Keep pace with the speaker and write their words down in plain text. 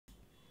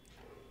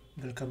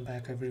Welcome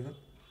back, everyone.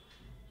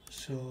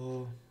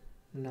 So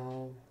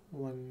now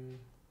one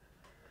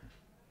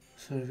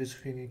service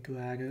we need to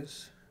add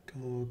is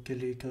to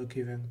delete a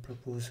given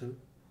proposal.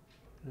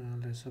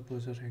 Let's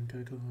suppose a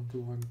renter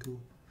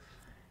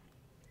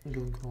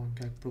don't want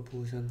that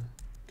proposal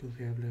to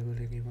be available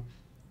anymore.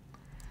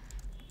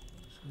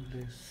 So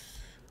let's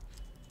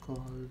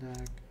call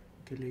that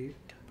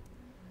delete,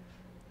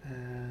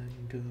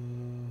 and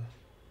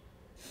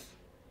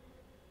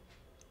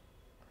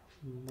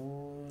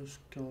most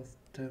of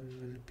them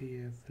will be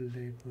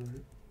available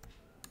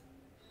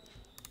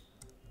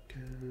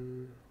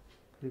till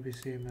will be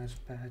same as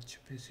patch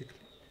basically.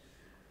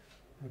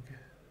 Okay,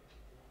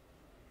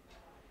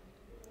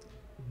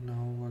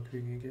 now what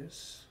we need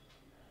is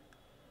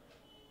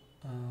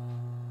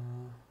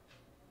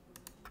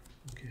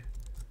okay,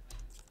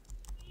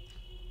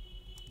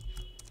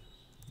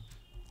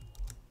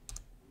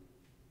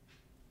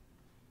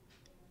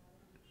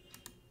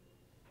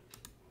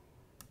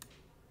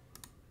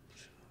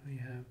 so we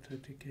have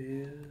 30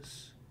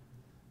 case.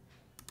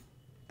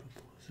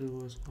 Proposal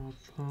was not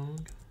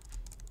found.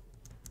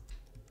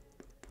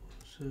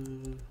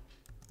 Proposal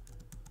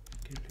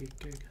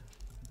deleted.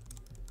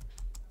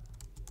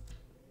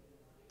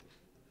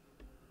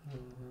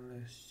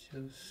 Let's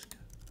just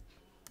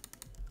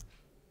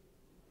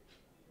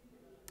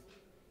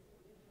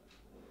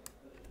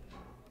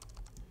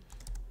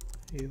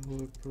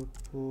your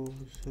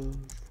proposal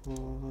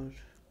for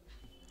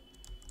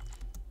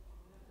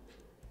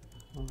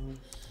was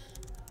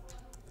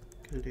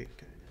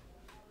deleted.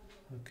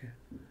 Okay.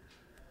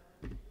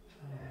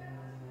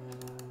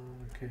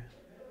 Okay.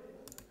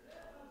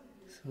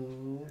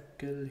 So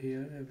till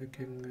here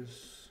everything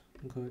is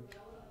good.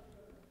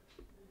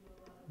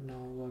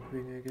 Now what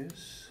we need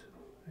is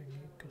I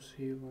need to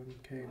see one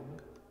thing,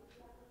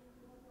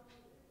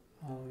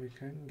 how we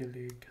can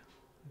delete.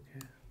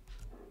 Okay.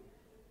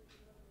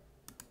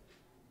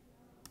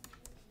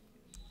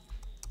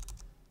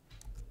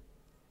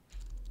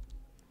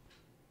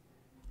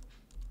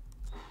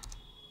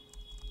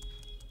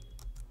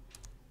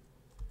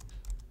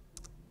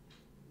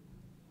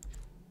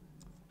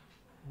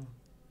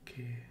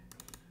 Okay.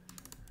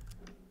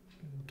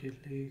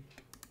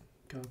 Delete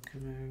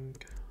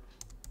document.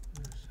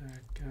 Let's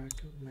add that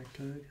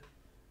method.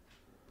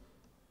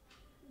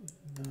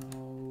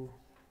 Now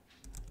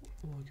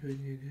what we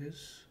need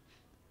is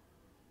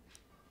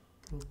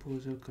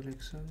proposal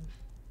collection,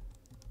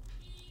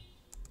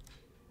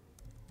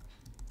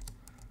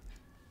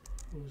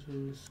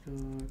 proposal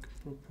stock,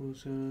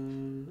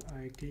 proposal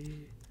ID,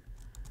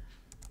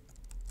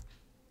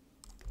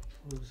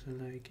 proposal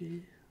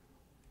ID.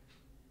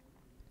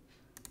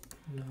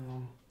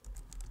 Now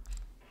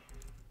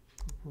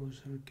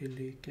proposal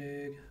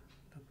deleted,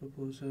 the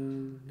proposal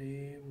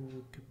name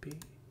would be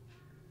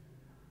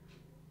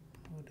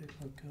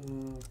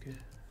okay,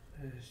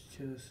 let's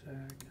just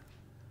add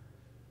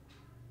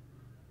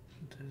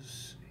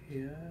this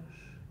here.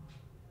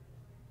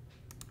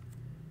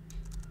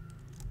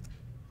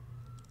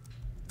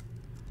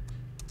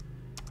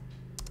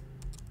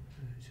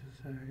 Let's just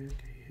add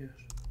it here.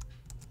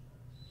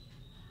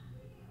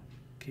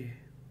 Okay.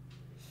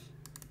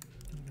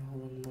 Now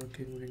one more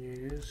thing we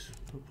need is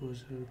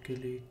proposal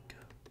delete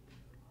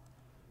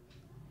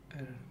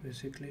error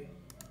basically.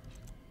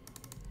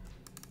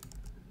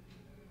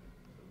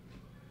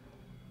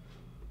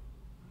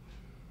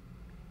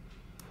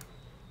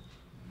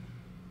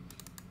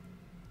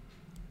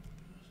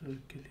 So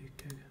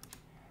deleted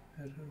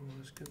error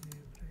was giving a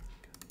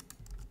break.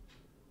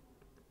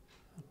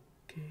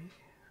 Okay.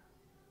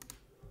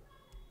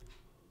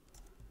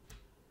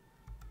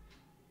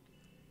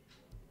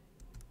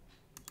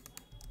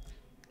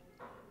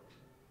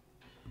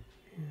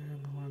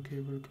 I'm not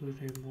able to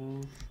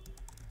remove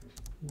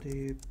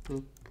the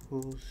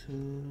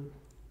proposal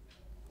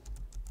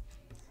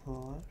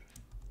for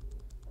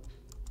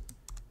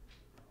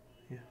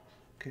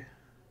okay.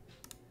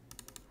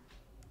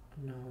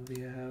 Now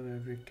we have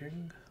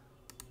everything,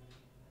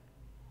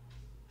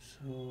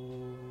 so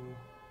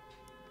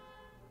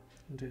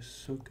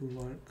this should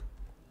work.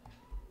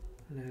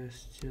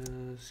 Let's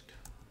just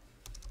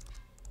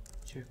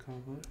check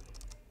our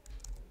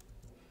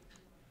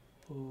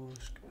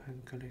post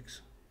and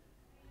collection.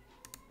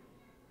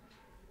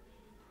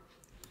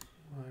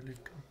 While it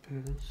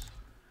opens,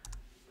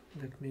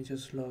 let me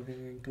just log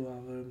in into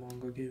our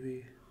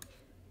MongoDB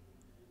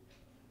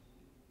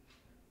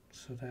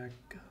so that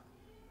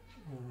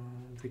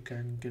we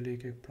can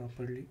delete it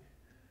properly.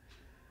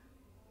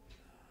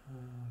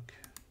 Okay.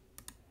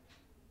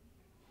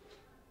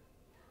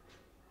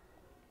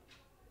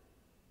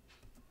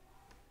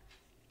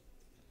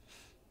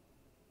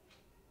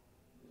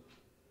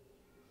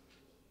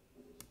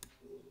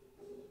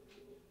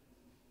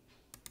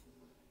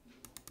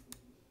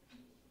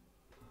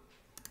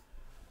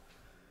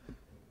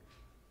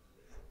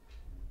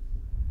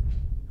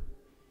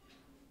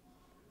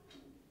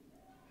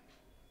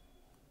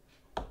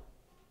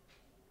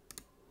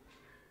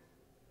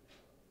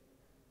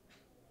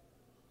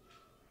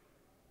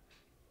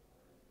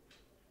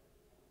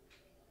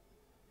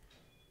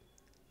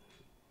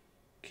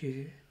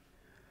 Okay.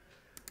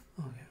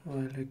 Okay,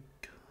 while I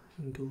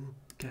do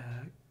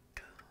cat,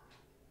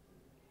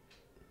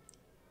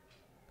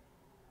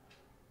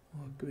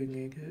 what we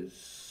need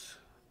is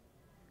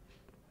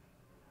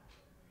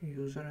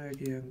user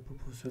ID and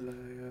proposal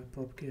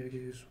property ID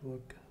is what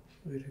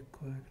we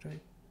require,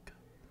 right?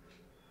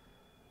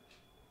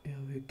 Yeah,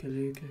 we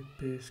click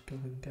paste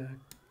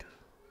contact.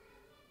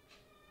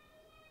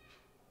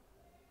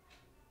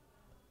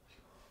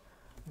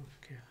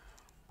 Okay,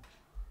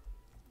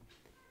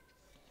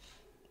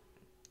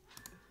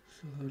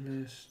 so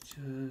let's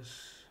just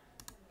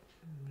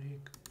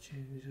make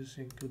changes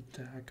into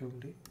that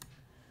only.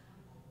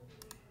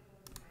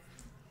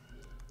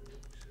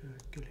 So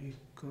click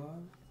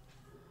call.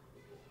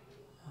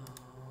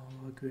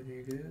 What we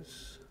need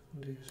is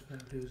these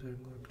values are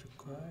not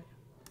required.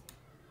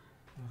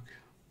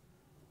 Okay,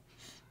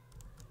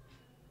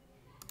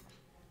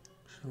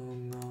 so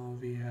now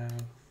we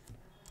have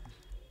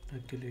the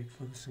click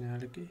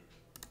functionality.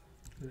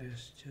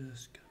 Let's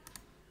just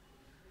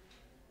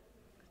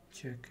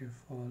check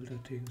if all the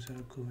things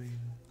are going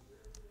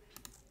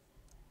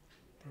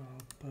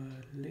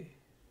properly.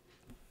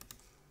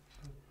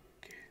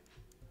 Okay,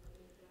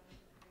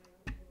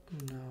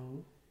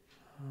 now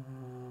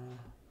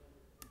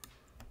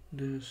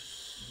there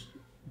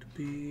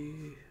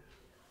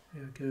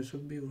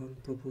should be one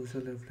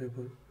proposal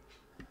available.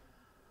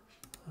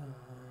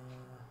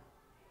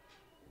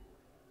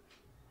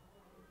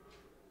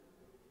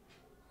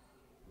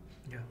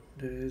 Yeah,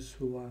 there is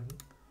one.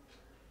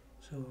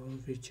 So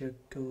we check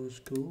those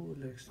two.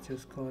 Let's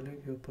just call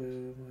it. Your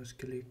was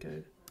clicked.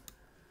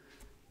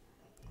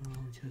 Now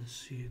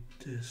just see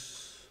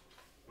this.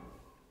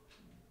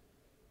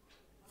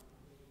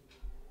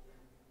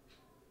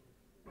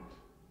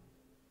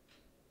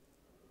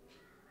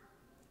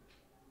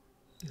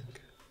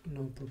 Okay,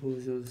 no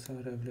proposals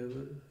are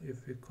available.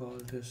 If we call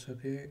this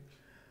again,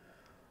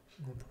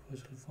 no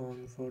proposal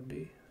found for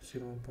the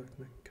same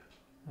apartment.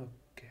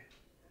 Okay,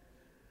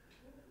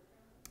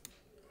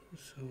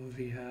 so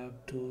we have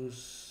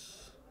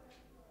those.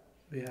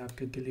 We have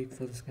the click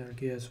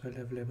functionality as well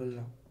available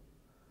now.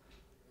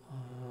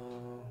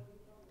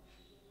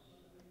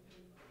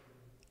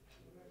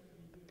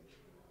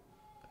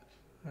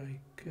 I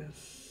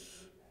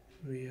guess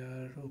we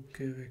are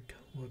okay with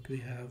what we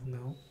have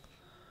now.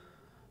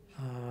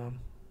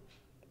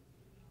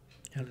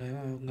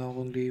 And now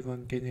only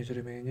one thing is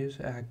remains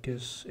add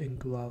this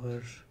into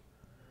our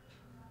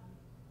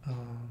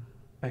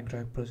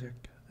Android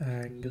project,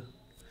 and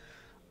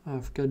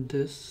after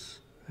this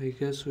I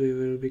guess we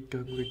will be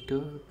done with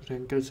the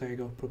rental side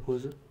of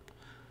proposal.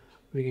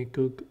 We need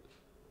to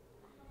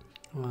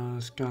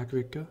start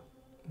with the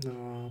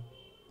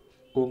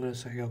owner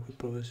side of the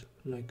proposal,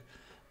 like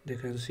they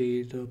can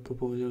see the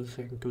proposal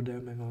sent to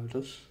them and all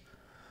those.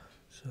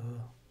 So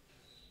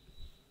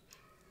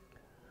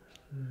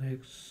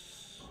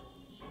let's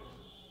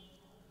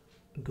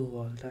do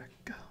all that.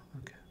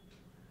 Okay,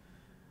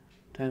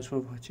 thanks for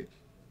watching.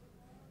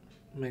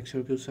 Make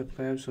sure to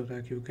subscribe so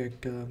that you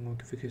get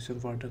notification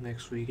for the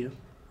next video,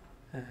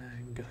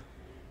 and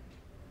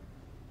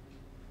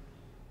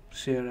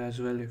share as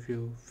well if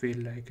you feel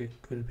like it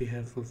will be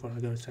helpful for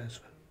others as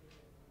well.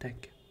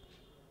 Thank you.